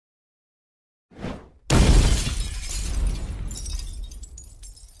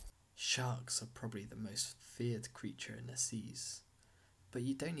Sharks are probably the most feared creature in the seas, but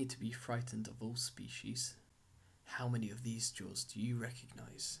you don't need to be frightened of all species. How many of these jaws do you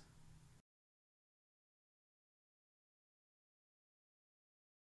recognise?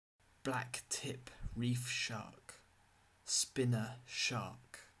 Black tip reef shark, spinner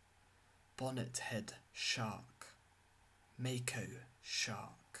shark, bonnet head shark, mako shark.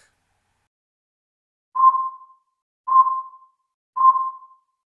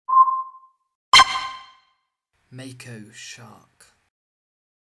 Mako shark.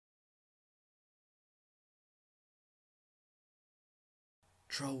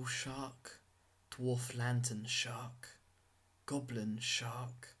 Troll shark, dwarf lantern shark, goblin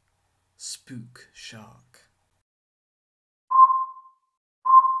shark, spook shark.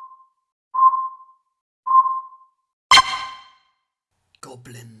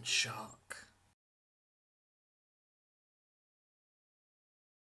 Goblin shark.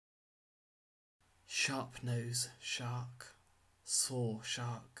 Sharpnose shark, saw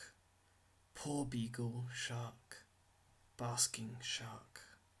shark, porbeagle shark, basking shark.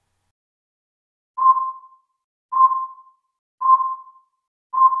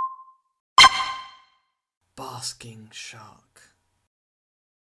 Basking shark.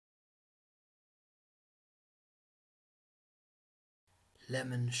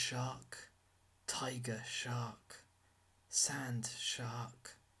 Lemon shark, tiger shark, sand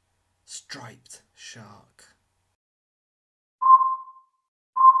shark, striped shark.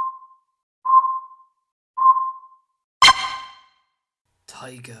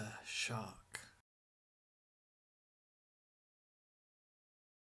 Tiger shark.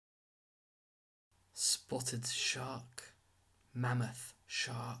 Spotted shark, mammoth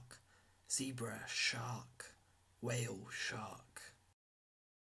shark, zebra shark, whale shark.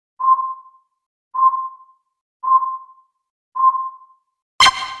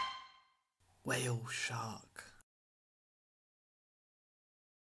 Whale shark.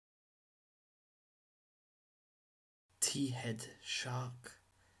 T-head shark,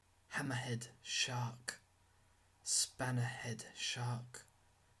 hammerhead shark, spannerhead shark,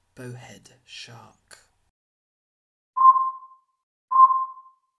 bowhead shark.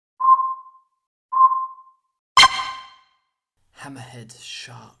 Hammerhead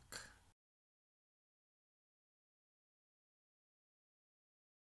shark.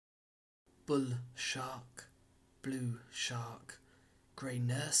 Bull shark, blue shark, grey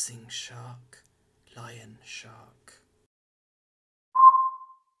nursing shark, lion shark.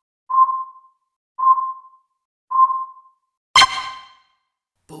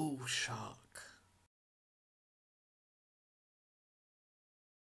 Bull shark.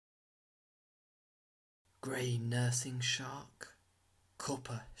 Grey nursing shark,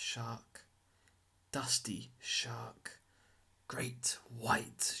 copper shark, dusty shark, great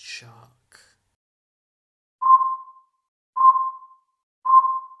white shark.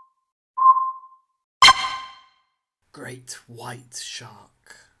 Great white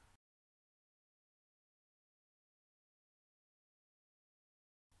shark.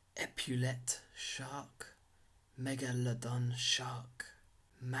 Epaulette shark, megalodon shark,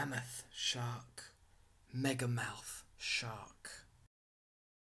 mammoth shark, megamouth shark.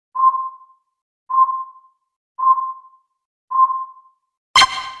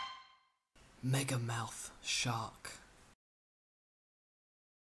 Megamouth shark.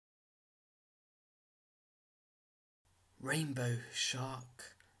 Rainbow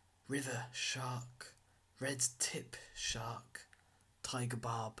shark, river shark, red tip shark, tiger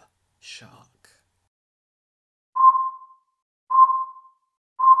barb shark.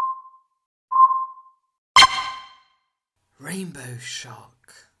 Rainbow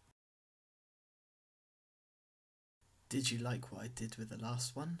shark. Did you like what I did with the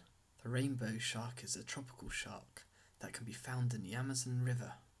last one? The rainbow shark is a tropical shark that can be found in the Amazon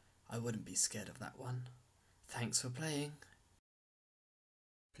River. I wouldn't be scared of that one. Thanks for playing.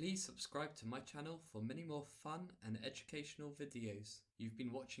 Please subscribe to my channel for many more fun and educational videos. You've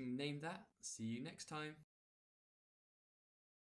been watching Name That. See you next time.